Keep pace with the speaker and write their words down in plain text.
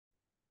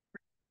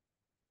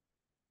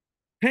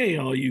Hey,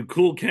 all you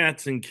cool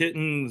cats and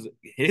kittens,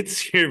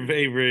 it's your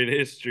favorite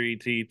history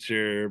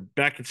teacher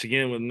back at you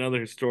again with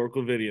another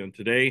historical video. And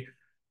today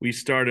we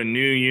start a new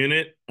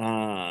unit,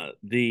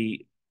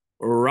 the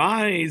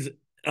rise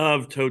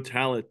of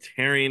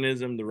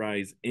totalitarianism, the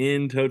rise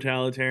in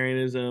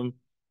totalitarianism,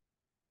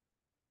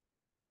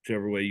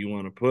 whichever way you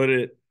want to put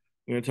it.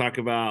 We're going to talk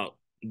about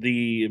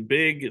the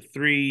big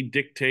three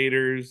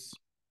dictators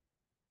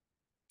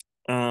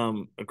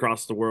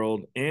across the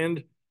world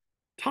and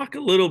talk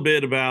a little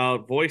bit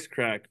about voice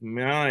crack.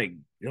 My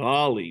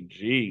golly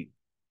gee.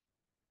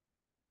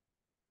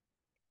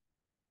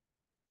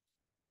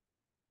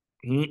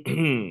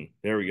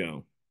 There we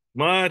go.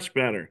 Much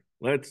better.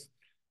 Let's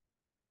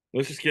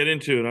just get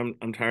into it.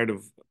 I'm tired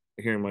of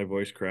hearing my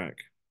voice crack.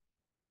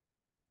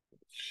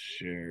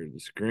 Share the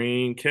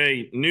screen.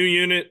 Okay, new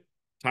unit,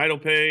 title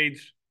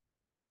page.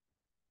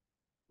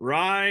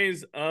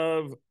 Rise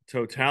of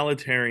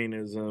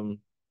totalitarianism.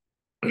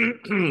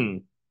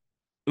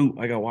 Ooh,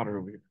 I got water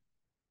over here.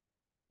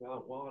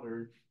 Got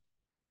water.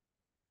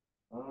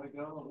 I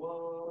got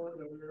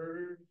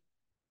water.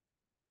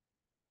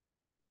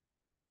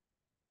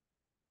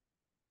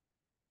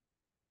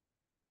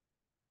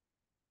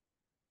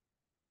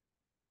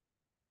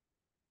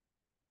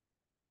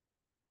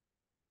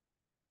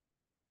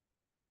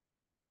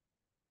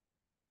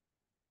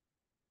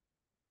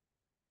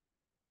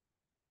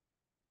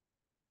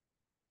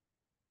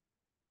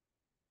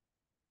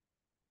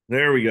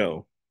 There we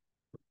go.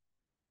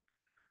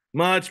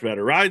 Much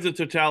better. Rise of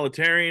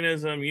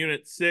totalitarianism,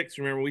 unit 6.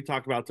 Remember, we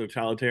talked about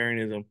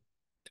totalitarianism.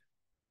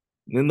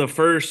 Then the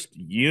first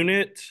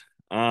unit,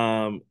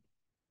 um,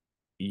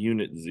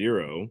 unit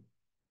 0.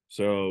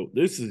 So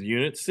this is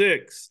unit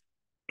 6.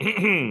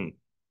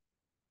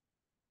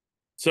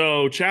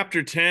 So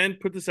chapter 10,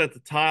 put this at the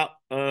top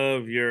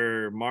of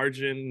your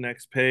margin,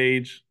 next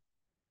page.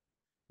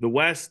 The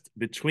West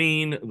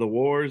Between the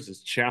Wars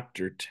is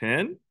chapter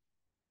 10.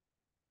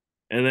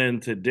 And then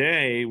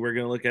today we're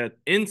going to look at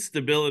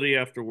instability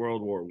after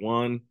World War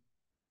One,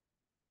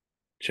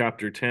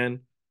 chapter 10,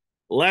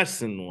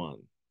 lesson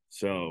 1.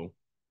 So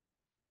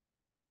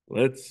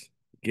let's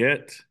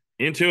get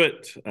into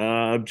it.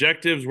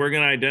 Objectives, we're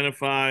going to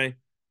identify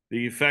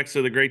the effects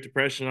of the Great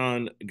Depression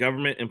on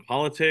government and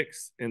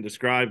politics and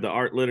describe the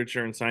art,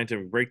 literature, and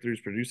scientific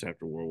breakthroughs produced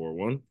after World War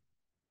One.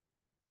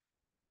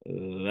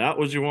 That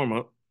was your warm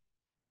up.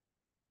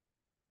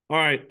 All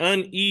right,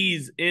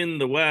 unease in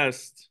the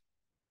West.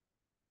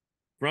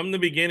 From the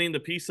beginning, the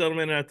peace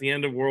settlement at the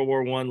end of World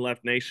War One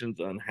left nations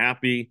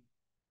unhappy.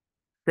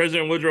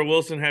 President Woodrow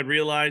Wilson had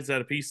realized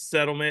that a peace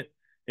settlement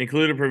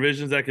included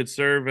provisions that could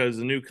serve as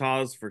a new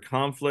cause for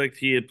conflict.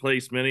 He had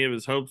placed many of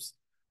his hopes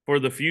for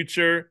the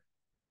future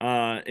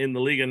in the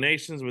League of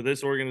Nations, but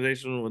this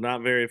organization was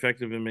not very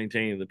effective in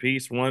maintaining the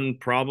peace. One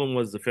problem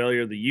was the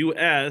failure of the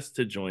U.S.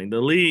 to join the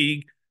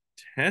League.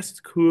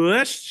 Test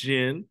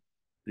question: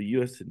 the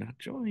U.S. did not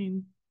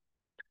join.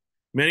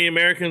 Many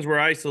Americans were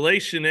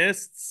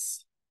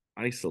isolationists.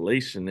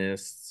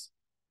 Isolationists.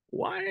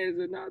 Why is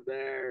it not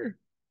there?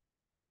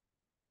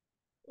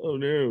 Oh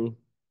no.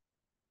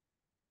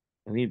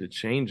 I need to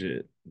change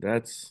it.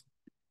 That's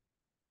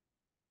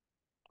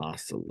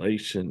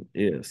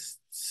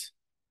oscillationists.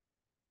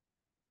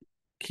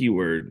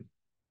 Keyword.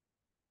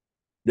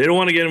 They don't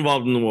want to get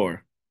involved in the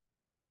war.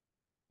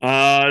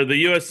 The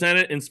U.S.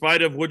 Senate, in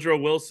spite of Woodrow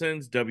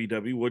Wilson's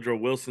Woodrow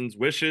Wilson's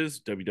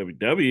wishes,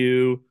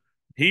 WWW,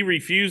 they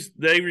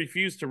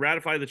refused to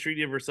ratify the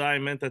Treaty of Versailles,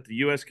 meant that the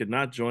U.S. could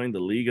not join the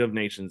League of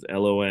Nations,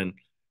 LON.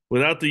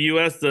 Without the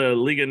U.S., the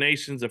League of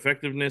Nations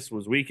effectiveness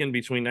was weakened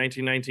between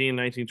 1919 and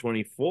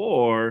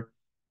 1924.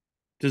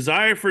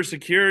 Desire for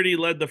security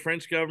led the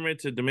French government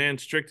to demand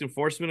strict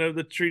enforcement of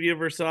the Treaty of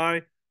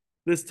Versailles.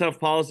 This tough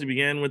policy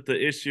began with the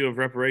issue of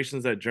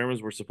reparations that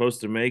Germans were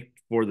supposed to make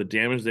for the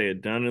damage they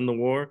had done in the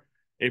war.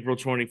 April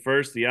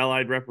 21st, the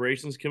Allied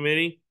Reparations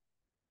Committee,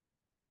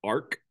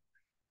 ARC,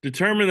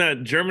 determined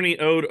that Germany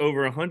owed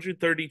over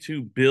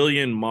 132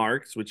 billion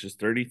marks, which is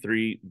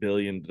 $33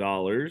 billion,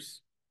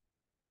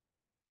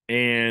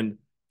 and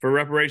for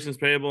reparations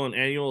payable in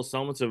annual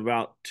installments of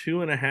about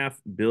 2.5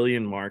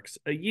 billion marks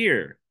a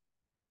year.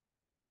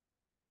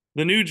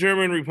 The new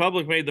German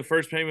Republic made the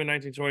first payment in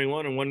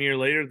 1921, and 1 year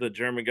later, the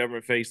German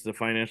government faced the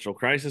financial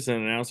crisis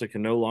and announced it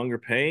could no longer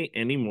pay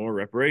any more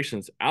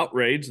reparations.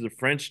 Outraged, the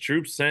French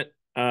troops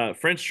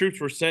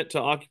were sent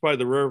to occupy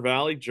the Ruhr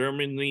Valley,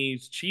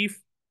 Germany's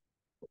chief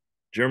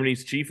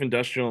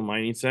industrial and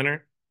mining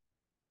center.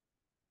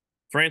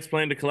 France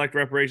planned to collect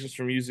reparations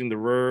from using the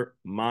Ruhr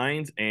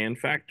mines and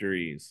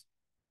factories.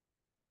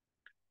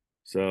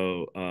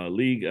 So,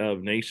 League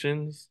of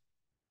Nations,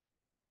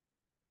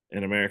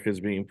 and America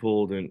is being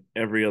pulled in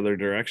every other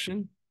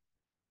direction.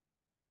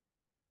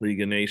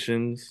 League of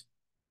Nations.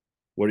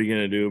 What are you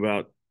going to do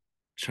about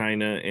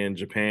China and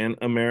Japan,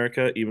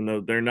 America, even though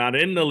they're not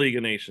in the League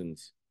of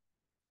Nations?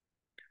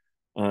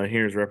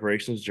 Here's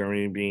reparations.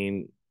 Germany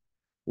being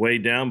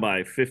weighed down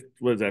by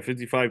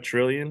 55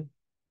 trillion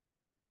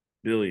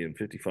billion,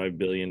 $55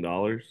 billion.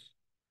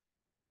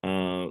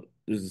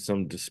 This is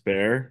some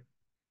despair.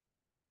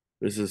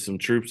 This is some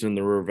troops in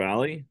the Ruhr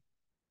Valley.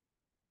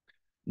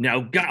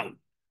 Now go.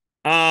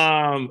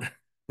 Um,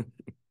 if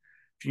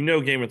you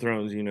know Game of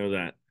Thrones, you know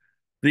that.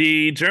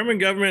 The German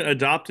government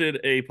adopted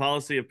a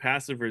policy of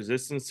passive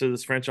resistance to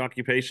this French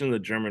occupation. The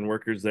German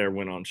workers there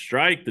went on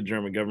strike. The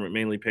German government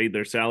mainly paid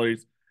their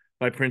salaries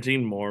by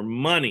printing more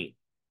money.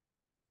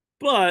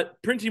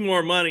 But printing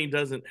more money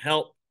doesn't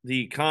help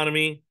the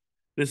economy.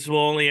 This will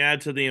only add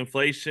to the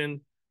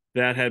inflation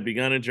that had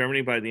begun in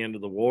Germany by the end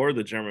of the war.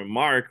 The German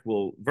mark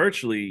will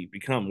virtually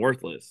become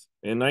worthless.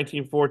 In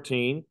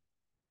 1914,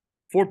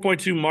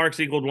 4.2 marks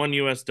equaled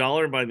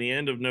 $1. By the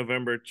end of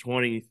November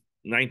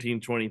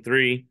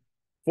 1923,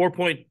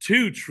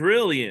 4.2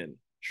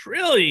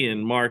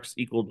 trillion marks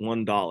equaled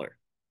 $1.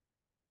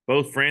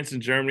 Both France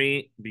and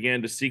Germany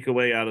began to seek a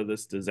way out of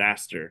this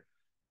disaster.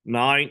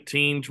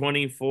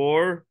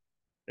 1924,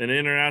 an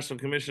international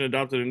commission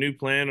adopted a new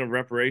plan of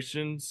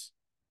reparations.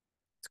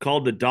 It's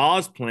called the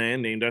Dawes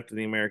Plan, named after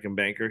the American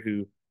banker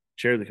who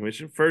chaired the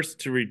commission,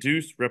 first to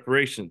reduce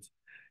reparations.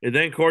 It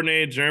then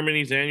coordinated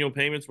Germany's annual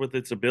payments with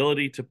its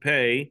ability to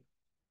pay.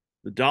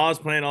 The Dawes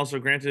Plan also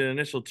granted an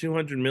initial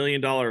 $200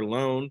 million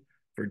loan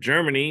for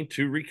Germany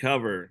to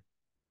recover.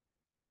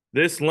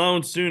 This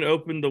loan soon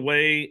opened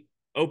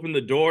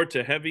the door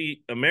to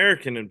heavy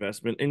American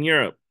investment in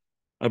Europe.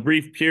 A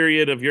brief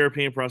period of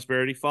European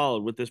prosperity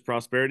followed. With this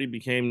prosperity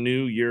became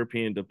new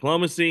European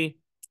diplomacy.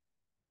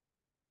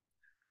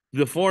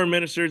 The foreign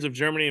ministers of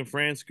Germany and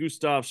France,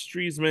 Gustav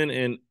Stresemann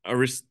and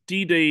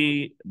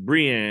Aristide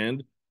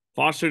Briand,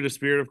 fostered a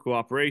spirit of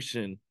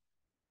cooperation.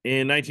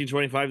 In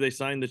 1925, they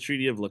signed the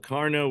Treaty of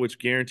Locarno, which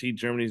guaranteed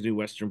Germany's new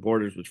western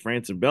borders with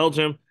France and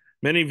Belgium.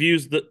 Many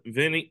viewed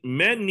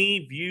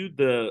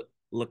the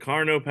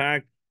Locarno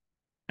Pact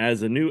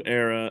as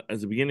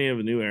the beginning of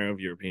a new era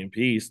of European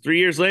peace. 3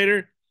 years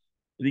later,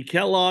 the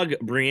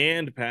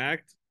Kellogg-Briand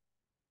Pact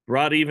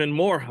brought even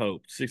more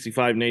hope.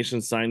 65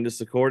 nations signed this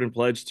accord and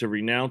pledged to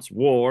renounce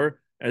war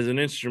as an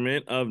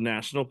instrument of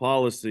national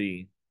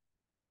policy.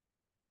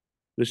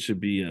 This should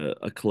be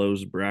a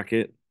closed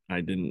bracket.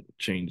 I didn't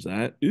change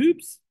that.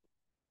 Oops.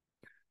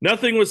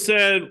 Nothing was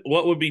said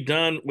what would be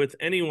done with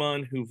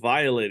anyone who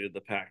violated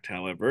the pact,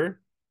 however.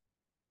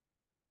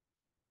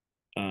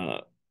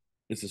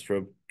 This is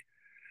from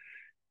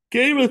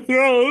Game of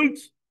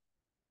Thrones.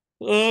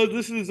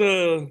 This is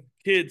a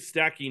kid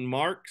stacking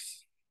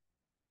marks.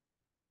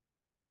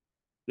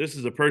 This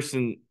is a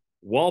person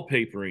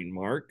wallpapering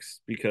marks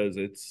because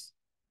it's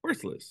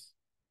worthless.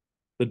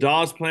 The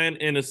Dawes Plan,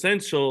 in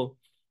essential,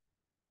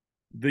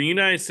 the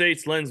United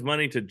States lends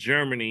money to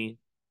Germany.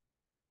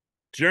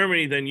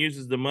 Germany then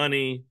uses the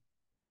money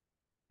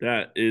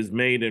that is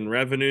made in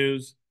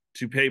revenues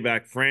to pay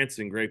back France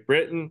and Great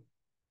Britain.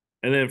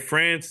 And then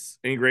France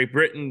and Great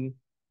Britain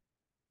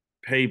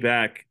pay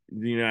back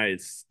the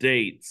United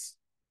States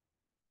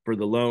for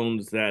the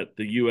loans that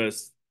the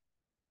U.S.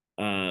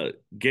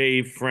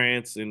 Gave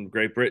France and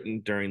Great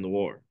Britain during the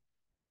war.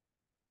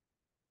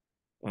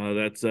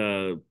 That's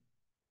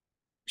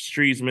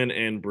Stresemann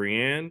and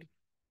Briand.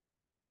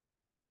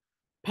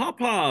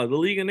 Papa, the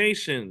League of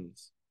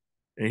Nations.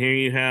 And here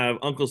you have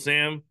Uncle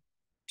Sam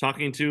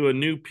talking to a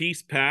new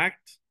peace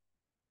pact.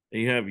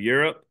 And you have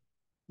Europe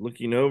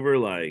looking over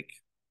like,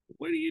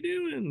 what are you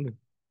doing?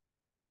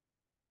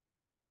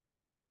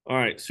 All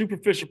right,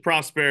 superficial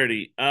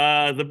prosperity.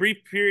 The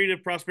brief period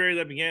of prosperity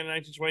that began in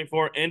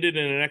 1924 ended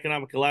in an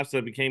economic collapse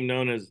that became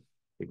known as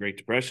the Great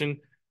Depression.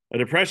 A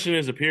depression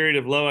is a period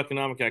of low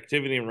economic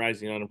activity and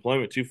rising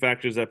unemployment, two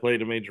factors that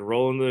played a major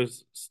role in the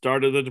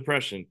start of the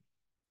Depression.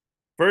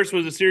 First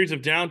was a series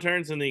of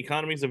downturns in the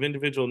economies of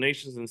individual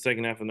nations in the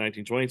second half of the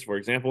 1920s. For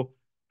example,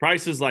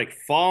 prices like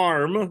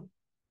farm.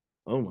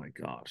 Oh my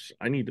gosh,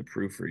 I need to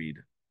proofread.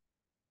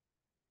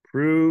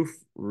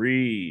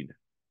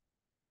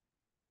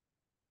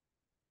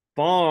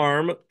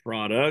 Farm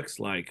products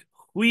like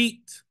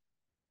wheat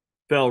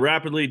fell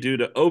rapidly due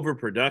to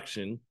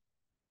overproduction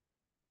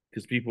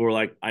because people were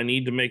like, I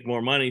need to make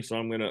more money, so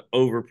I'm going to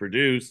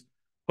overproduce,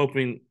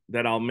 hoping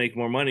that I'll make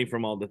more money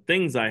from all the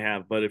things I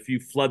have. But if you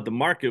flood the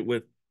market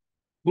with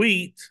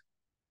wheat,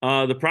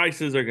 the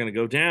prices are going to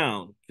go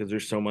down because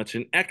there's so much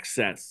in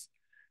excess.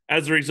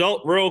 As a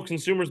result, rural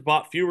consumers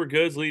bought fewer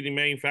goods, leading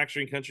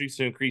manufacturing countries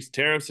to increase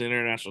tariffs, and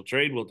international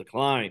trade will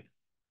decline.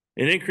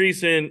 An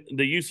increase in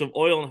the use of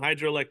oil and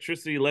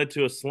hydroelectricity led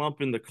to a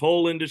slump in the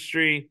coal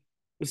industry.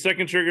 The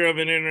second trigger of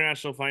an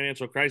international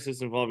financial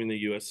crisis involving the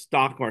U.S.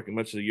 stock market.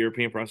 Much of the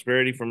European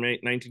prosperity from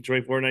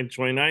 1924 to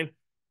 1929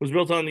 was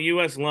built on the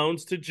U.S.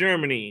 loans to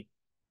Germany.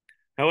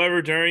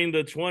 However, during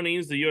the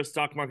 20s, the U.S.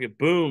 stock market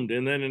boomed,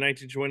 and then in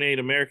 1928,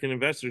 American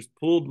investors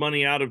pulled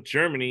money out of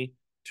Germany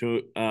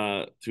to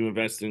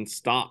invest in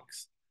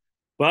stocks.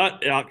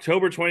 But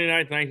October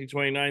 29th,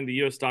 1929, the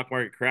U.S. stock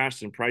market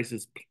crashed and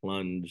prices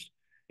plunged.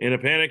 In a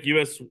panic,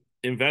 U.S.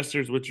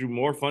 investors withdrew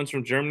more funds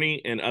from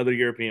Germany and other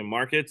European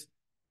markets.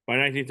 By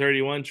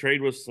 1931,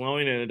 trade was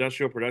slowing and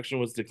industrial production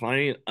was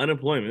declining and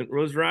unemployment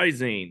was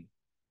rising.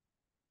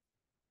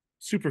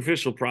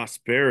 Superficial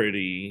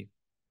prosperity.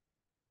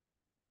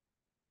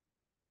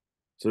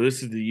 So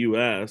this is the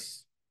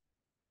U.S.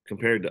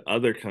 compared to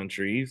other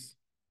countries.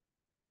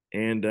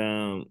 And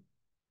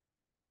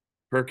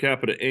per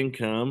capita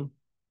income.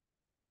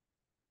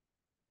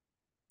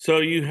 So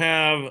you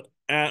have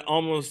at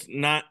almost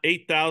not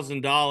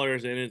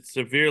 $8,000, and it's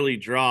severely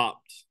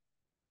dropped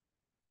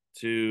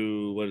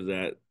to what is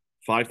that,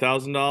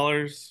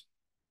 $5,000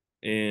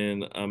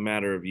 in a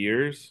matter of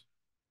years.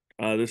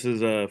 This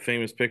is a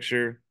famous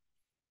picture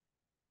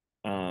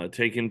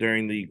taken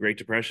during the Great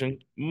Depression.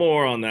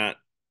 More on that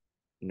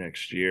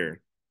next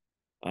year.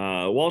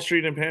 Wall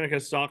Street in panic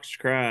as stocks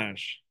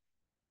crash.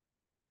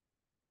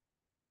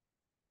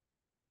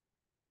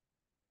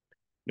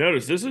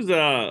 Notice this is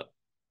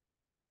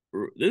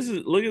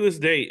look at this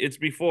date. It's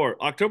before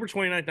October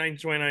 29th,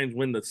 1929 is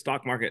when the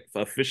stock market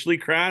officially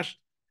crashed.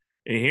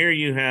 And here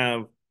you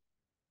have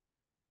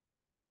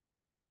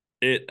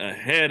it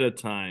ahead of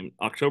time,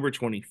 October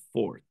 24th.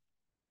 All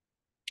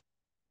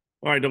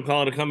right, don't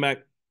call it a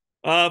comeback.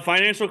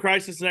 Financial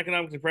crisis and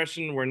economic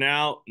depression were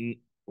not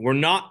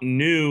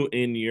new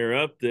in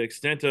Europe. The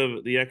extent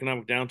of the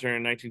economic downturn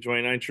in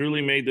 1929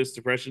 truly made this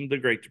depression the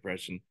Great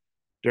Depression.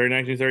 During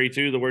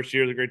 1932, the worst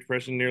year of the Great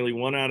Depression, nearly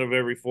 1 out of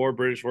every 4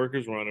 British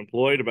workers were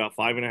unemployed. About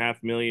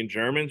 5.5 million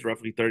Germans,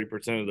 roughly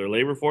 30% of their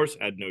labor force,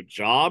 had no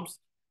jobs.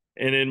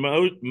 And in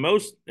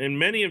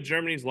many of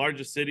Germany's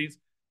largest cities,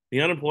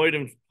 the unemployed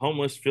and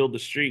homeless filled the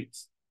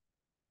streets.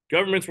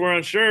 Governments were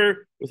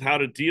unsure with how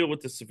to deal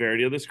with the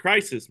severity of this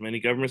crisis. Many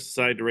governments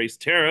decided to raise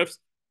tariffs,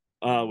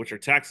 which are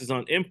taxes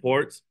on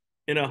imports,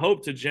 in a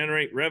hope to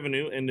generate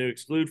revenue and to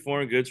exclude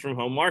foreign goods from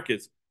home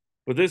markets.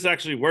 But this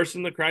actually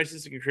worsened the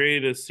crisis and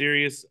created a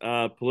serious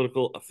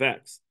political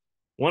effects.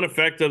 One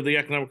effect of the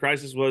economic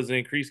crisis was an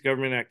increased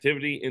government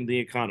activity in the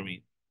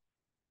economy.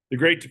 The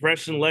Great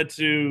Depression led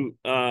to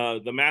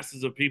the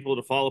masses of people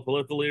to follow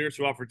political leaders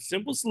who offered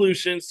simple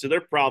solutions to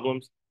their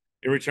problems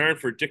in return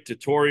for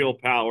dictatorial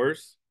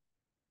powers.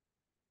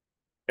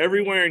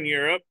 Everywhere in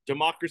Europe,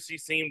 democracy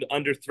seemed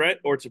under threat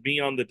or to be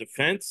on the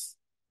defense.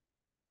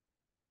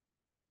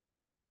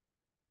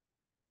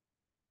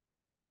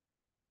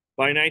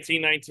 By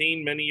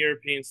 1919, many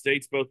European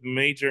states, both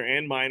major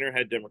and minor,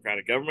 had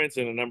democratic governments.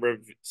 In a number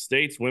of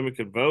states, women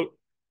could vote,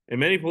 and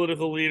many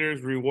political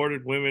leaders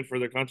rewarded women for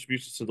their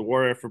contributions to the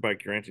war effort by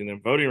granting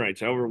them voting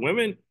rights. However,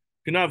 women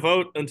could not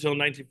vote until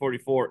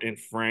 1944 in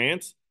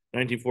France,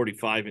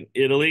 1945 in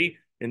Italy,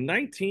 and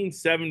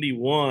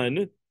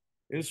 1971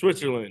 in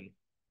Switzerland.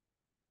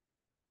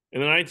 In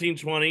the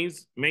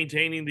 1920s,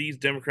 maintaining these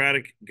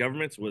democratic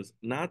governments was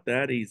not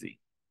that easy.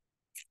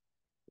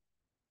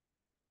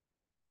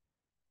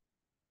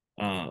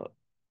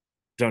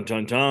 Dun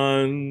dun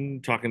dun,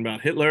 talking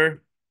about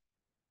Hitler.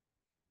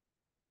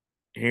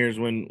 Here's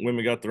when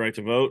women got the right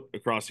to vote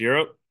across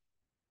Europe.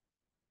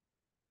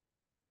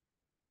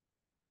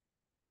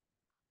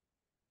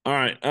 All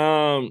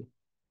right.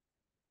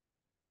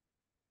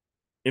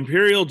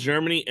 Imperial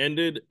Germany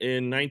ended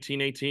in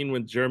 1918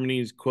 with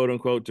Germany's quote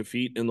unquote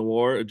defeat in the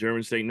war. A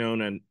German state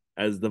known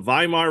as the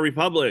Weimar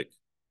Republic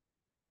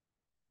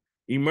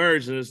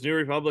emerged, and this new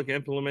republic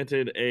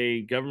implemented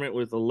a government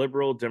with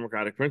liberal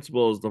democratic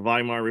principles. The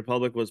Weimar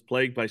Republic was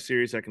plagued by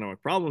serious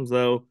economic problems,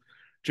 though.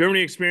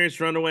 Germany experienced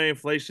runaway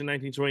inflation in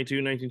 1922,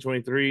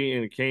 1923,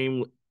 and it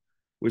came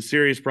with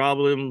serious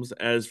problems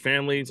as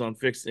families on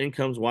fixed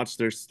incomes watched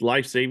their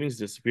life savings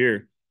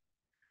disappear.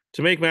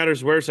 To make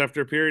matters worse,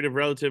 after a period of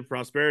relative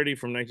prosperity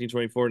from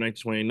 1924 to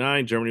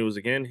 1929, Germany was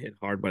again hit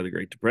hard by the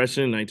Great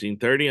Depression. In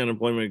 1930,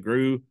 unemployment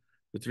grew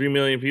to 3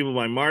 million people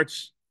by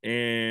March,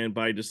 and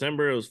by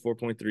December, it was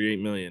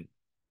 4.38 million.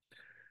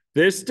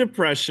 This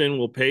depression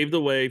will pave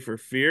the way for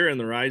fear and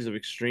the rise of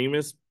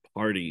extremist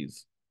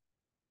parties.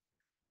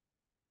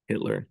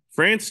 Hitler.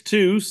 France,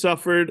 too,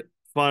 suffered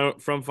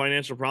from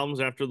financial problems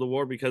after the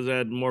war because it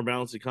had a more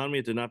balanced economy.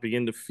 It did not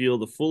begin to feel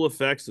the full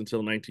effects until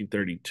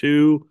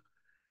 1932.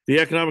 The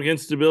economic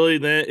instability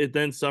that it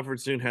then suffered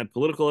soon had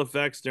political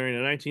effects during a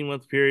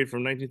 19-month period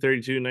from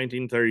 1932 to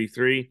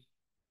 1933.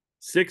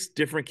 6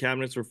 different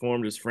cabinets were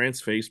formed as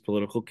France faced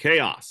political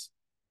chaos.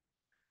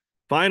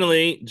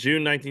 Finally,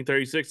 June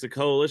 1936, a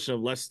coalition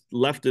of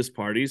leftist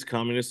parties,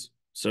 communists,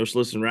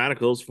 socialists, and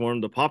radicals,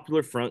 formed the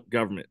Popular Front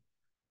government.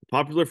 The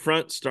Popular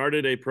Front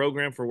started a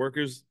program for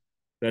workers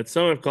that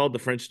some have called the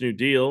French New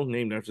Deal,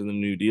 named after the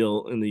New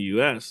Deal in the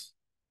U.S.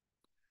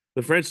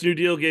 The French New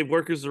Deal gave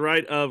workers the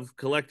right of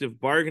collective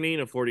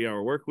bargaining, a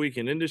 40-hour work week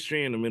in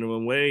industry, and a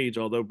minimum wage.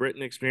 Although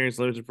Britain experienced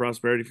limited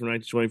prosperity from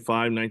 1925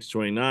 to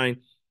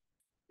 1929,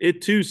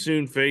 it too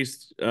soon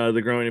faced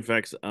the growing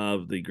effects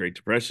of the Great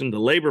Depression. The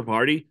Labour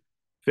Party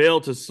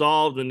failed to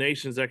solve the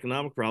nation's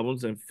economic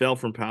problems and fell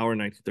from power in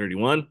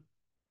 1931.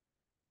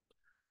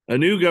 A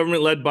new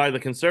government led by the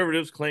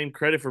Conservatives claimed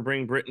credit for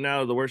bringing Britain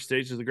out of the worst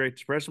stages of the Great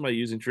Depression by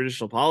using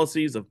traditional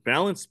policies of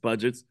balanced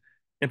budgets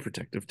and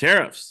protective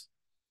tariffs.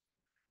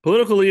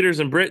 Political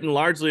leaders in Britain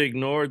largely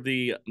ignored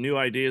the new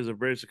ideas of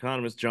British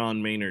economist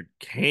John Maynard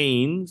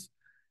Keynes.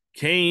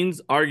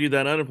 Keynes argued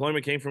that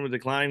unemployment came from a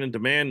decline in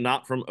demand,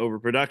 not from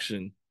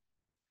overproduction.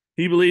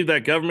 He believed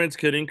that governments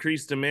could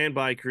increase demand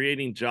by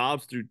creating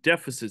jobs through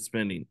deficit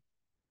spending.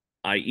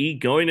 i.e.,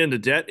 going into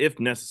debt if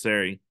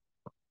necessary.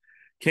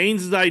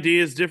 Keynes's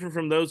idea is different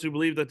from those who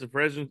believe that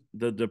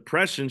the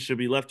depression should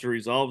be left to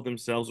resolve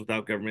themselves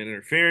without government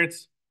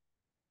interference.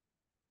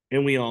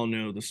 And we all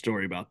know the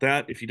story about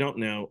that. If you don't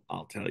know,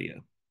 I'll tell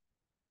you.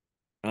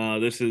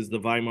 This is the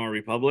Weimar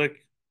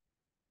Republic.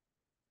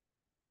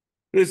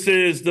 This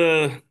is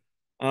the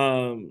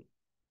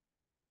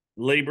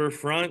Labor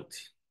Front.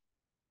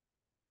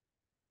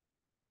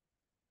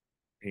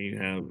 Here you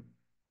have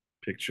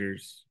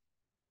pictures,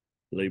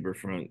 Labor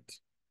Front.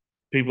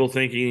 People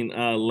thinking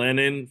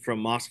Lenin from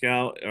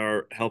Moscow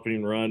are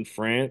helping run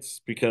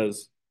France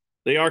because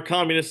they are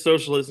communist,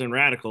 socialists, and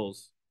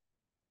radicals.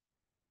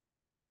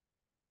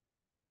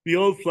 The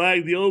old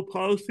flag, the old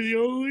policy, the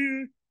old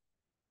leader.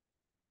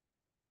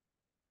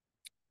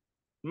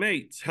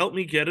 Mates, help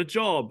me get a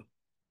job.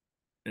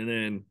 And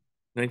then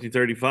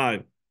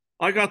 1935,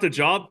 I got the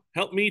job,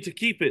 help me to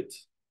keep it.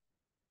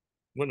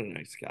 What a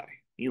nice guy.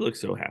 He looks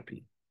so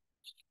happy.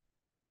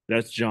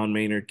 That's John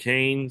Maynard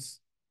Keynes.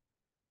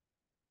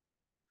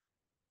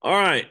 All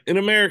right, an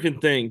American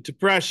thing,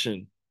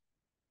 depression.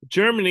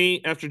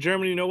 Germany, after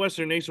Germany, no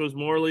Western nation was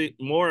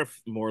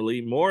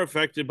more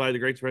affected by the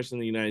Great Depression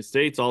than the United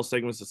States. All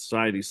segments of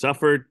society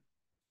suffered.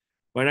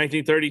 By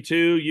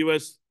 1932,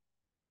 U.S.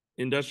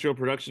 industrial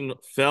production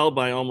fell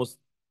by its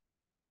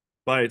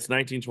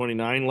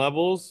 1929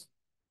 levels.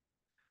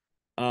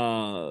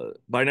 By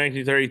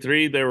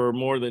 1933, there were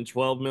more than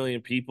 12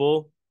 million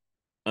people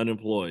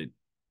unemployed.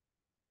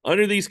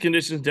 Under these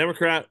conditions,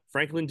 Democrat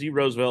Franklin D.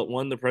 Roosevelt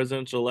won the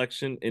presidential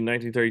election in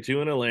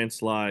 1932 in a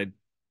landslide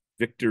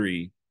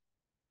victory.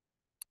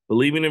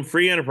 Believing in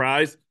free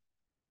enterprise,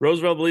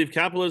 Roosevelt believed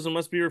capitalism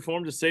must be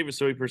reformed to save it,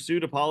 so he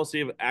pursued a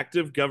policy of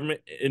active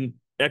government and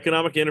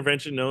economic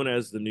intervention known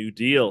as the New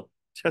Deal.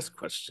 Test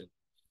question.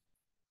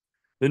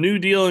 The New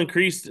Deal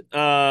increased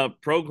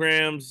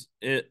programs,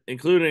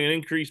 including an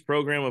increased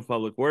program of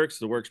public works.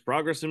 The Works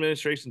Progress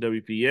Administration,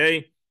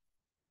 WPA,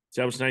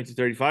 established in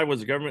 1935,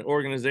 was a government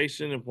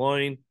organization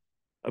employing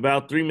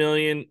about 3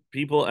 million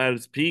people at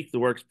its peak. The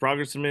Works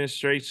Progress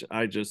Administration,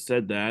 I just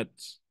said that.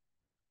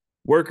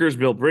 Workers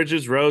built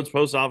bridges, roads,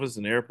 post office,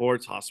 and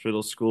airports,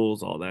 hospitals,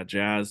 schools, all that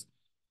jazz.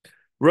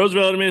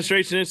 Roosevelt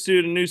administration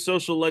instituted a new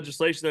social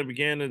legislation that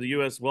began in the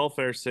U.S.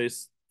 welfare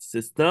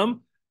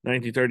system.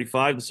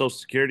 1935, the Social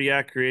Security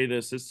Act created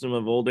a system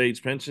of old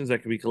age pensions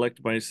that could be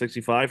collected by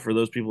 65 for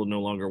those people no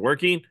longer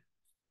working.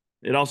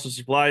 It also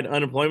supplied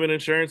unemployment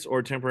insurance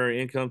or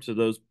temporary income to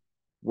those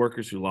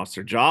workers who lost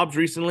their jobs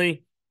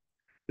recently.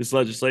 This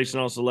legislation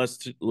also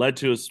led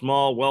to a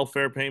small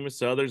welfare payments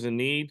to others in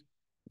need,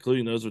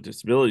 including those with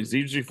disabilities.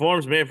 These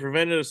reforms may have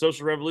prevented a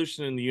social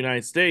revolution in the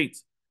United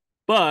States,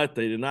 but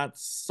they did not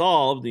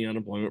solve the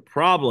unemployment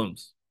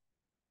problems.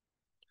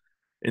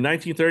 In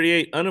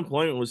 1938,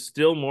 unemployment was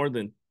still more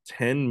than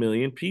 10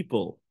 million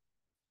people.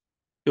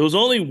 It was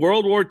only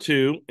World War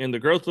II and the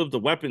growth of the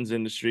weapons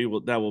industry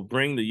that will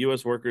bring the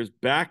U.S. workers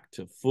back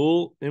to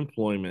full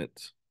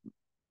employment.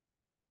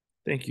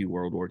 Thank you,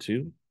 World War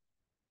II.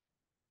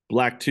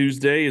 Black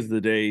Tuesday is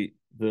the day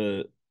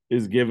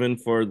is given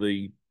for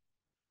the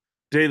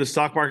day the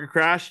stock market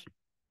crashed.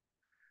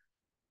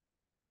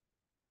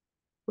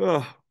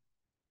 Oh,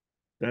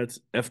 that's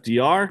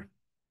FDR.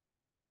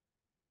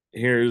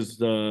 Here's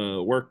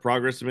the Work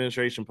Progress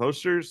Administration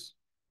posters.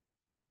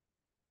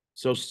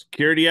 Social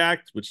Security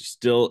Act, which is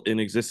still in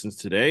existence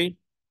today.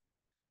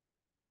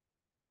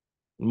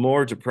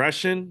 More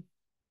depression.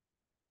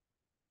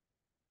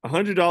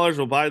 $100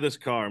 will buy this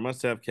car.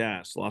 Must have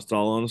cash. Lost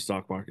all on the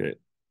stock market.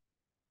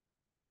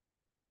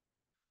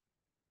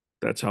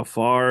 That's how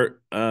far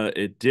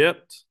it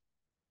dipped.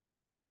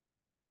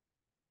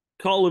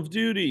 Call of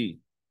Duty.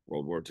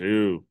 World War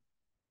II.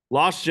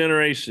 Lost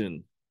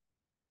Generation.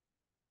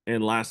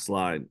 And last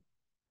slide.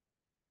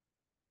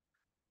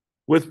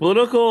 With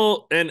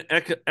political and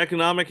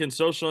economic and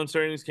social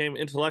uncertainties came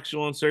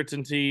intellectual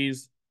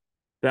uncertainties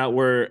that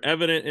were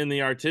evident in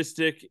the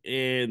artistic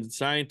and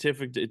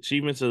scientific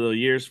achievements of the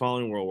years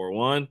following World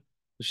War I.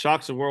 The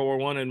shocks of World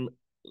War I had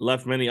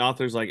left many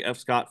authors like F.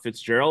 Scott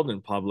Fitzgerald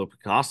and Pablo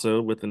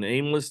Picasso with an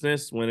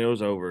aimlessness when it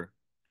was over,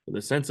 with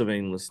a sense of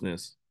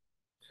aimlessness.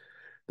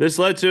 This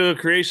led to a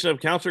creation of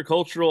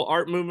countercultural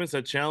art movements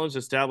that challenged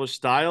established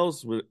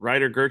styles.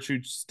 Writer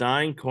Gertrude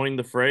Stein coined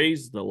the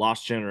phrase, the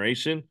lost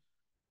generation.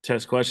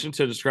 Test question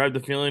to describe the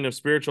feeling of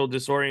spiritual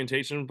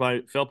disorientation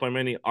felt by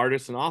many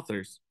artists and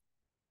authors.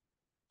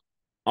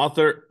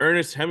 Author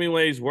Ernest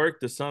Hemingway's work,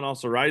 The Sun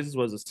Also Rises,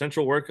 was a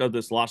central work of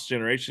this lost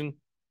generation,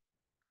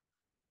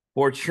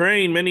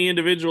 portraying many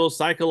individuals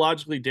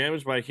psychologically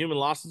damaged by human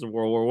losses of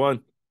World War I.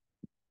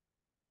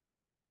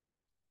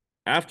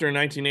 After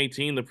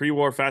 1918, the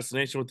pre-war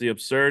fascination with the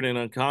absurd and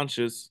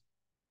unconscious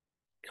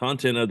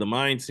content of the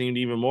mind seemed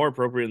even more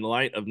appropriate in the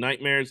light of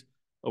nightmares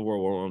of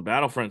World War I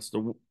battlefronts.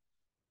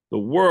 The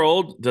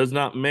world does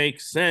not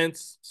make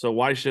sense, so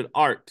why should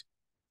art?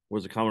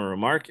 Was a common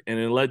remark, and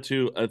it led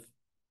to a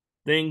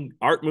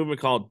art movement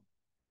called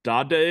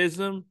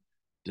Dadaism,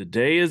 and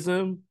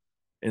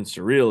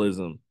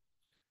Surrealism.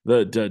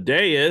 The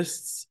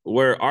Dadaists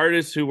were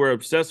artists who were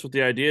obsessed with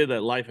the idea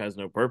that life has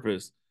no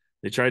purpose.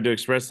 They tried to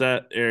express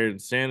that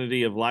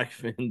insanity of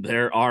life in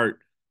their art.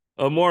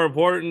 A more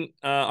important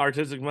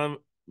artistic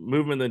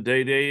movement than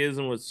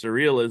Dadaism was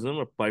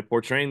surrealism, by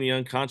portraying the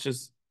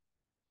unconscious,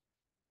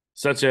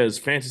 such as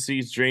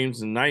fantasies,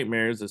 dreams, and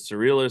nightmares. The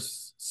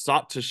surrealists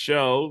sought to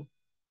show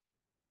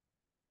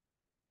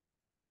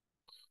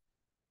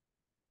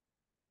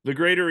the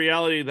greater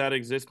reality that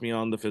exists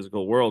beyond the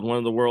physical world. One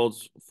of the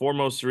world's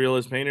foremost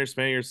surrealist painters,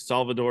 Spaniard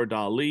Salvador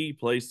Dali,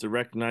 placed the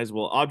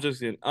recognizable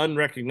objects in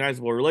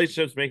unrecognizable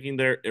relationships, making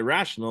their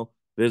irrational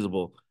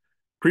visible.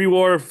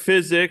 Pre-war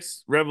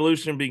physics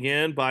revolution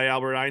began by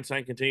Albert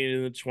Einstein, continued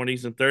in the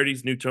 20s and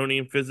 30s.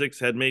 Newtonian physics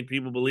had made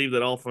people believe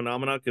that all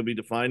phenomena could be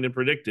defined and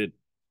predicted.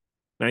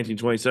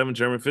 1927,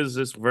 German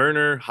physicist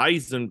Werner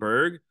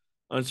Heisenberg.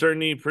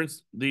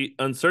 The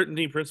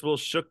uncertainty principle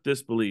shook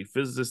this belief.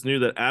 Physicists knew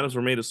that atoms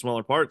were made of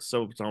smaller parts,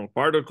 subatomic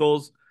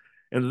particles,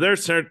 and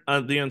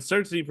the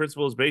uncertainty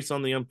principle is based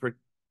on the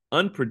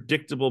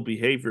unpredictable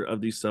behavior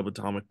of these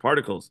subatomic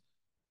particles.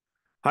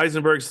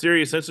 Heisenberg's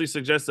theory essentially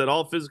suggests that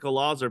all physical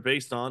laws are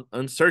based on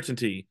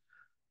uncertainty.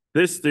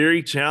 This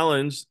theory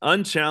challenged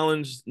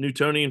unchallenged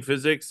Newtonian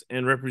physics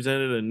and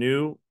represented a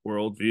new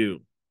worldview.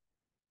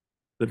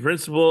 The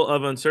principle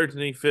of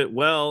uncertainty fit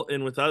well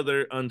in with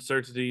other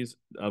uncertainties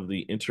of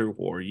the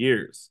interwar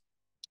years.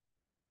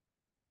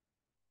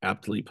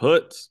 Aptly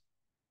put.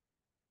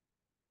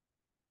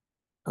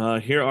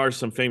 Here are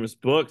some famous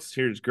books.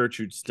 Here's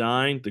Gertrude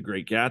Stein, The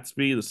Great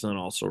Gatsby, The Sun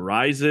Also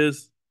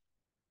Rises.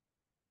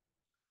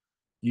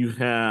 You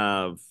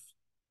have,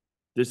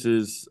 this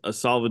is a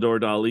Salvador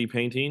Dali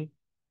painting.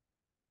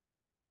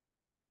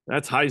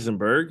 That's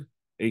Heisenberg,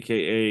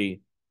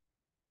 aka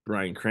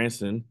Bryan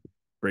Cranston,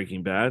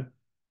 Breaking Bad.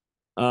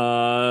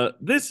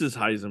 This is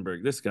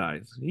Heisenberg. This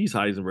guy, he's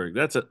Heisenberg.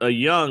 That's a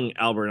young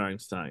Albert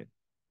Einstein.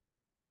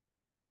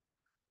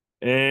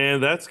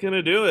 And that's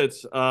gonna do it.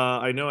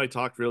 I know I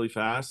talked really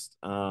fast,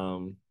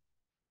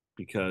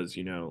 because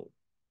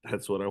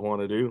that's what I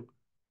want to do.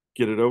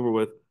 Get it over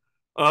with.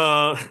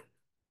 Uh,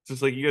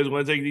 just like you guys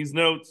want to take these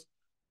notes.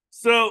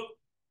 So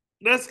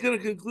that's gonna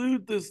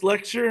conclude this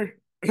lecture.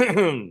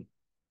 Hopefully,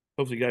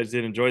 you guys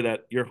did enjoy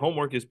that. Your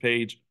homework is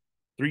page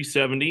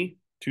 370,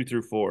 2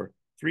 through 4.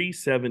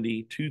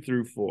 370, 2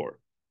 through 4.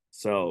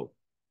 So,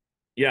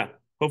 yeah,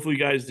 hopefully,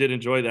 you guys did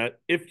enjoy that.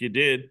 If you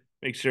did,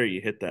 make sure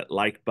you hit that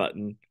like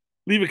button,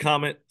 leave a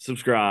comment,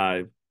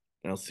 subscribe,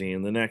 and I'll see you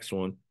in the next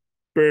one.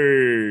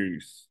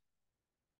 Peace.